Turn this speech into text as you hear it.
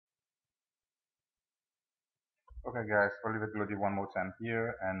Okay, guys, Oliver Glody one more time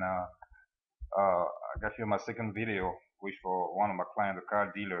here, and I got here my second video, which for one of my clients, a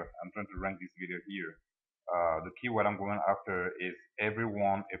car dealer. I'm trying to rank this video here. The keyword I'm going after is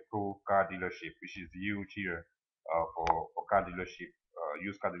everyone approved car dealership, which is huge here for car dealership,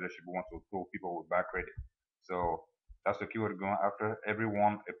 used car dealership who want to approve people with bad credit. So that's the keyword going after.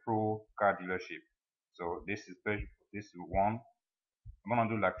 Everyone approved car dealership. So this is one. I'm gonna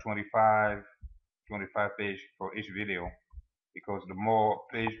do like 25 page for each video because the more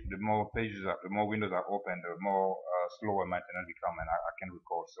pages, the more windows are open, the more slower my internet become, and I can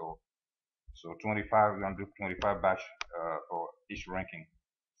record. So 25, we're gonna do 25 batch for each ranking.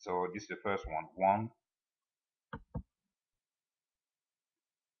 So this is the first one. One,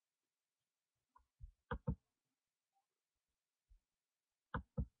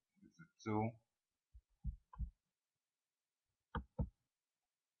 this is two,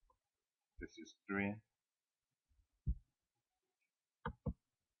 this is three,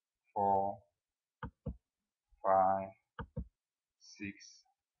 four, five, six,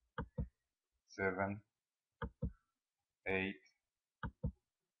 seven, eight,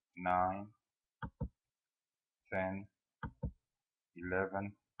 nine, 10,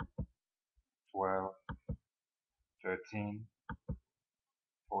 11, 12, 13,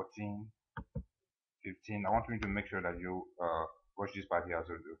 14, 15. I want you to make sure that you watch this part here as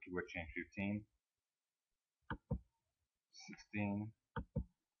a keyword change. 15, 16,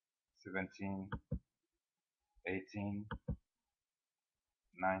 17, 18,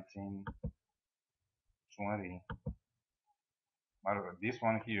 19, 20. This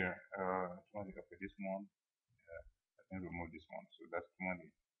one here, 20. Okay, this one. I can remove this one. So that's 20.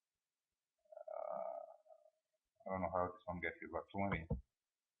 I don't know how this one gets here, but 20.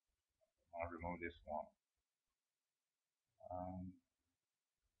 I'll remove this one.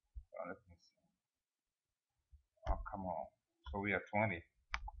 Let me see. Oh, come on. So we have 20.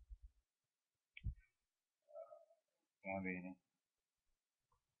 20.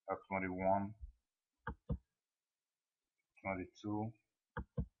 That's 21. 22.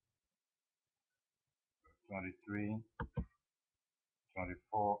 23.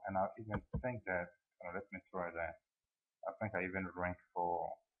 24. And I even think that, let me try that. I think I even rank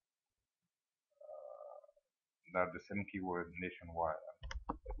for that the same keyword nationwide.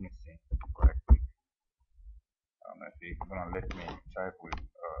 Let me see right quick. I don't know if it's gonna let me type with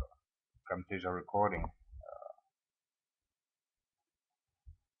Camtasia recording.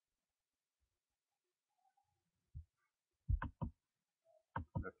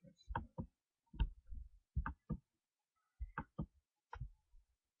 Let me see.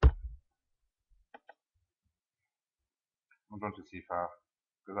 I'm going to see if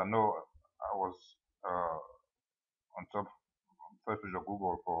because I know I was on top first page of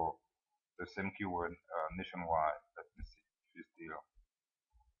Google for the same keyword nationwide. Let me see if it's still.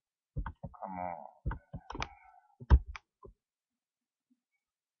 Come on.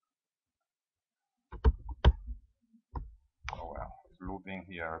 Oh well, it's looping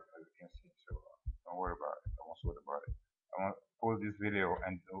here as you can see. So don't worry about it. I won't sweat about it. I want to pause this video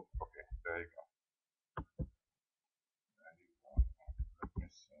and oh, okay, there you go. There you go. Let me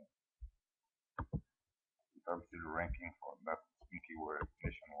see if I'm still ranking for that keyword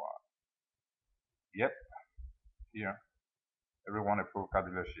nationwide. Yep, here. Everyone approved car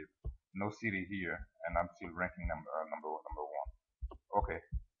dealership. No city here, and I'm still ranking number one. Okay.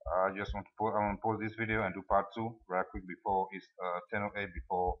 I just want to I want to pause this video and do part two right quick before it's 10:08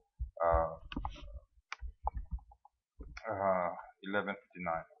 before uh, 11:59.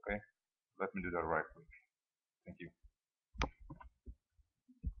 Okay. Let me do that right quick. Thank you.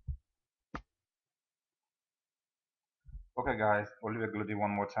 Okay, guys. Oliver Glody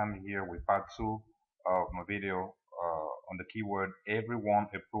one more time here with part two of my video on the keyword everyone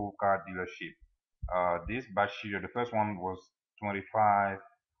approved car dealership. This batch here, the first one was 25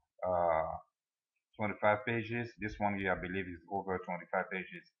 uh, 25 pages. This one here, I believe, is over 25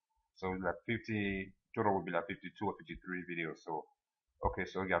 pages. So it's like 50, total will be like 52 or 53 videos. So, okay,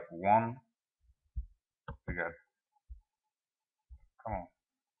 so we got one, we got, come on,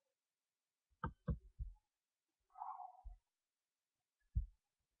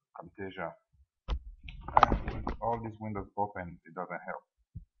 Camtasia. With all these windows open, it doesn't help.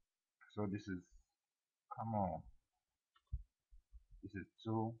 So this is, come on, this is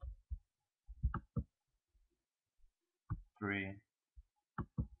 2, 3,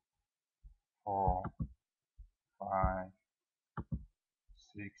 4, 5,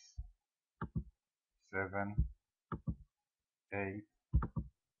 6, 7, 8,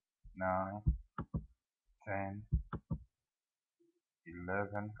 9, 10, 11,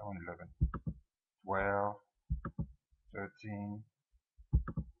 come on, 11, 12, 13,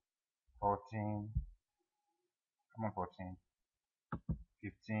 14, come on 14,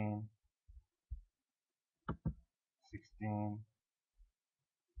 15, 16,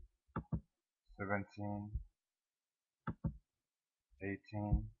 17,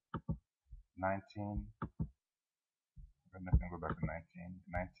 18, 19, let me go back to 19,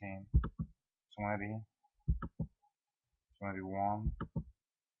 19, 20, 21,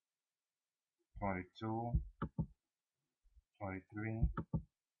 22, 23,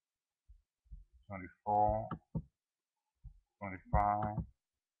 24, 25,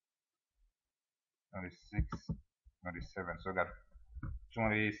 26, 27. So I got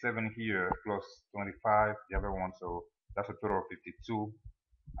 27 here plus 25, the other one. So that's a total of 52.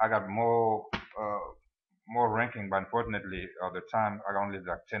 I got more ranking, but unfortunately, the time I only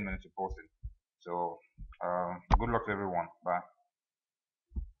got 10 minutes to post it. So good luck to everyone. Bye.